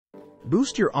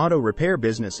Boost your auto repair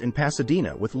business in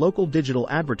Pasadena with local digital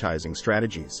advertising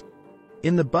strategies.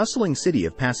 In the bustling city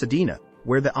of Pasadena,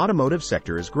 where the automotive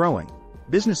sector is growing,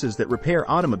 businesses that repair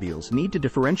automobiles need to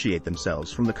differentiate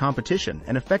themselves from the competition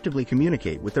and effectively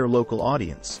communicate with their local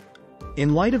audience.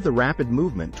 In light of the rapid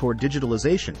movement toward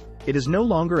digitalization, it is no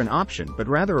longer an option but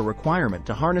rather a requirement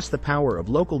to harness the power of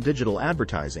local digital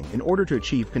advertising in order to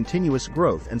achieve continuous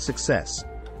growth and success.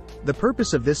 The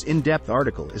purpose of this in-depth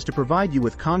article is to provide you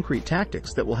with concrete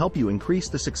tactics that will help you increase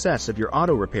the success of your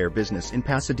auto repair business in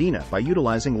Pasadena by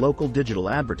utilizing local digital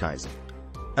advertising.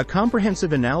 A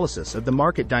comprehensive analysis of the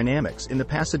market dynamics in the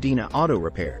Pasadena auto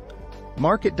repair.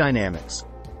 Market dynamics.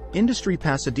 Industry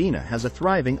Pasadena has a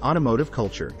thriving automotive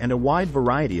culture and a wide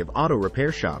variety of auto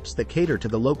repair shops that cater to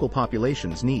the local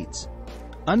population's needs.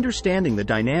 Understanding the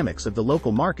dynamics of the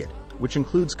local market, which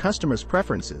includes customers'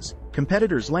 preferences,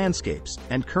 competitors' landscapes,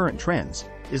 and current trends,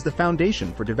 is the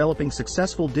foundation for developing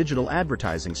successful digital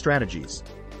advertising strategies.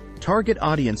 Target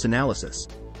audience analysis.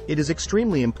 It is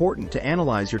extremely important to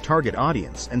analyze your target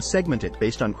audience and segment it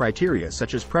based on criteria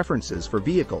such as preferences for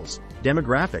vehicles,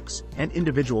 demographics, and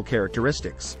individual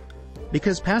characteristics.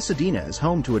 Because Pasadena is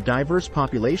home to a diverse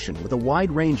population with a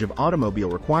wide range of automobile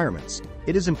requirements,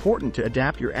 it is important to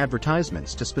adapt your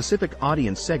advertisements to specific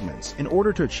audience segments in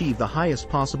order to achieve the highest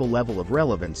possible level of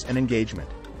relevance and engagement.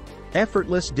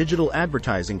 Effortless digital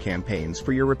advertising campaigns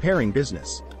for your repairing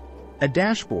business. A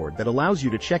dashboard that allows you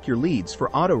to check your leads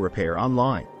for auto repair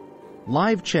online.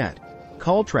 Live chat,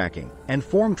 call tracking, and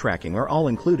form tracking are all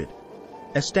included.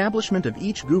 Establishment of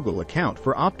each Google account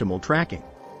for optimal tracking.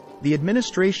 The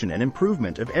administration and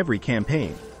improvement of every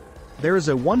campaign. There is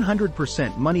a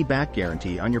 100% money-back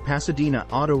guarantee on your Pasadena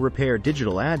auto repair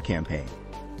digital ad campaign.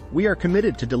 We are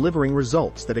committed to delivering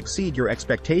results that exceed your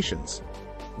expectations.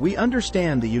 We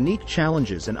understand the unique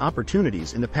challenges and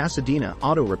opportunities in the Pasadena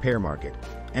auto repair market,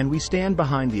 and we stand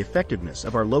behind the effectiveness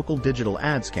of our local digital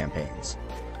ads campaigns.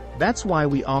 That's why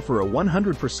we offer a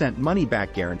 100%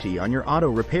 money-back guarantee on your auto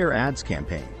repair ads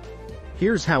campaign.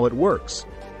 Here's how it works.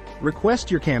 Request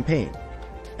your campaign.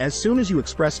 As soon as you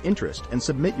express interest and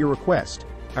submit your request,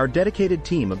 our dedicated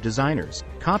team of designers,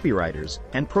 copywriters,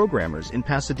 and programmers in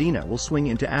Pasadena will swing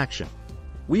into action.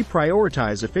 We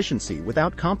prioritize efficiency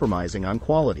without compromising on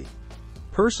quality.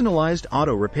 Personalized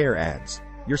auto repair ads.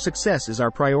 Your success is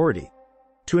our priority.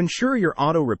 To ensure your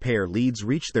auto repair leads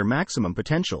reach their maximum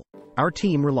potential, our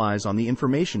team relies on the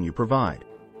information you provide.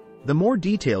 The more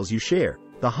details you share,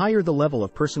 the higher the level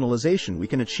of personalization we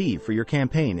can achieve for your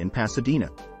campaign in Pasadena.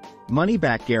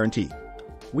 Money-back guarantee.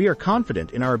 We are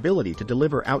confident in our ability to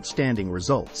deliver outstanding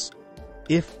results.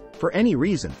 If, for any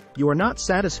reason, you are not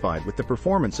satisfied with the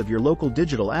performance of your local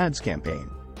digital ads campaign,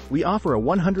 we offer a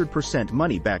 100%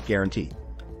 money-back guarantee.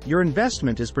 Your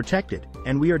investment is protected,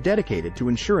 and we are dedicated to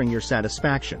ensuring your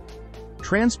satisfaction.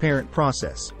 Transparent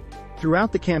process.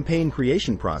 Throughout the campaign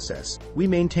creation process, we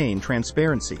maintain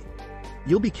transparency.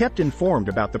 You'll be kept informed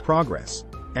about the progress,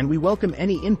 and we welcome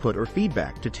any input or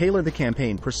feedback to tailor the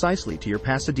campaign precisely to your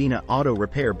Pasadena auto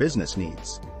repair business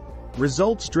needs.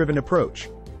 Results-driven approach.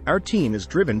 Our team is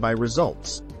driven by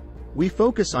results. We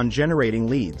focus on generating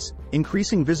leads,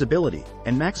 increasing visibility,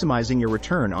 and maximizing your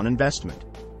return on investment.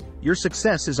 Your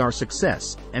success is our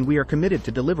success, and we are committed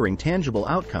to delivering tangible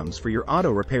outcomes for your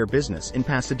auto repair business in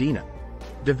Pasadena.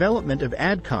 Development of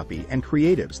ad copy and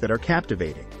creatives that are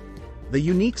captivating. The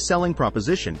unique selling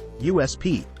proposition,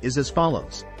 USP, is as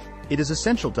follows. It is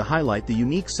essential to highlight the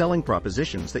unique selling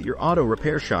propositions that your auto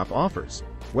repair shop offers,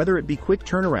 whether it be quick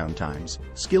turnaround times,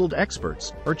 skilled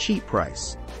experts, or cheap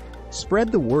price.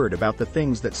 Spread the word about the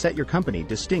things that set your company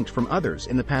distinct from others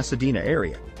in the Pasadena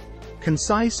area.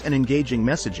 Concise and engaging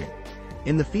messaging.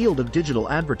 In the field of digital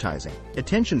advertising,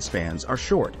 attention spans are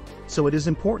short, so it is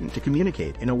important to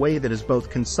communicate in a way that is both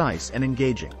concise and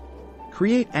engaging.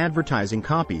 Create advertising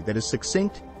copy that is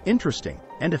succinct, interesting,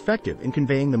 and effective in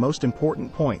conveying the most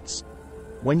important points.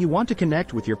 When you want to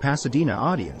connect with your Pasadena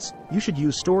audience, you should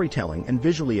use storytelling and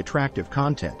visually attractive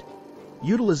content.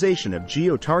 Utilization of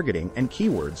geo-targeting and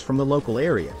keywords from the local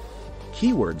area.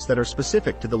 Keywords that are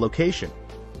specific to the location.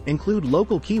 Include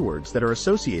local keywords that are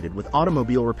associated with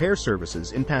automobile repair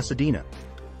services in Pasadena.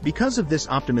 Because of this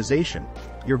optimization,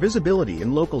 your visibility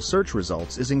in local search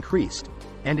results is increased,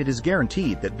 and it is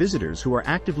guaranteed that visitors who are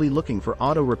actively looking for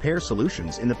auto repair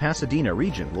solutions in the Pasadena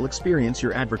region will experience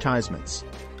your advertisements.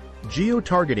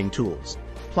 Geo-targeting tools.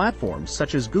 Platforms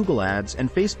such as Google Ads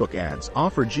and Facebook Ads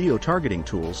offer geo-targeting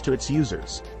tools to its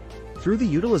users. Through the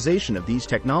utilization of these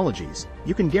technologies,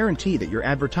 you can guarantee that your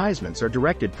advertisements are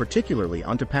directed particularly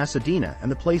onto Pasadena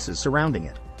and the places surrounding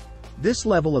it. This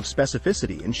level of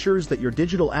specificity ensures that your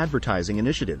digital advertising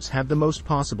initiatives have the most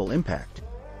possible impact.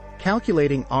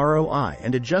 Calculating ROI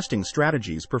and adjusting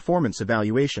strategies performance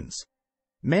evaluations.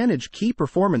 Manage key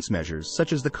performance measures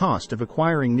such as the cost of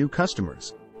acquiring new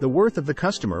customers, the worth of the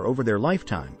customer over their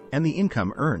lifetime, and the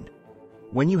income earned.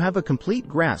 When you have a complete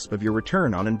grasp of your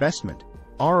return on investment,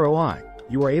 ROI,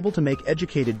 you are able to make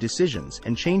educated decisions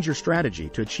and change your strategy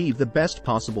to achieve the best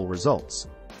possible results.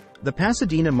 The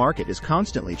Pasadena market is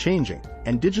constantly changing,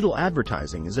 and digital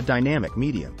advertising is a dynamic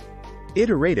medium.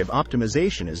 Iterative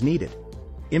optimization is needed.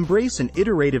 Embrace an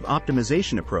iterative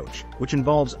optimization approach, which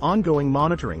involves ongoing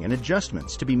monitoring and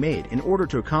adjustments to be made in order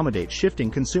to accommodate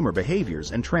shifting consumer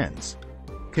behaviors and trends.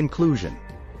 Conclusion.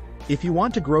 If you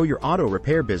want to grow your auto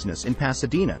repair business in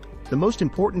Pasadena, the most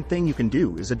important thing you can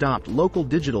do is adopt local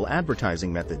digital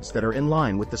advertising methods that are in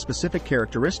line with the specific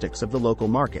characteristics of the local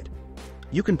market.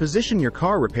 You can position your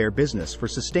car repair business for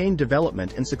sustained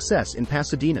development and success in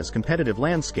Pasadena's competitive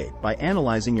landscape by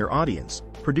analyzing your audience,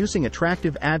 producing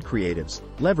attractive ad creatives,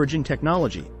 leveraging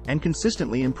technology, and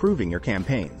consistently improving your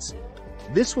campaigns.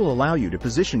 This will allow you to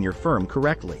position your firm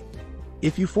correctly.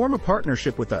 If you form a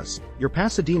partnership with us, your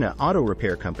Pasadena auto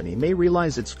repair company may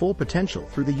realize its full potential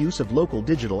through the use of local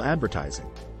digital advertising.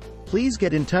 Please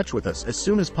get in touch with us as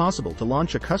soon as possible to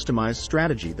launch a customized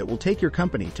strategy that will take your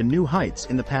company to new heights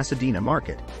in the Pasadena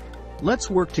market. Let's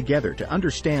work together to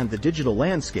understand the digital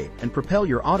landscape and propel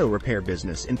your auto repair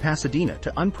business in Pasadena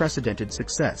to unprecedented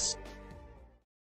success.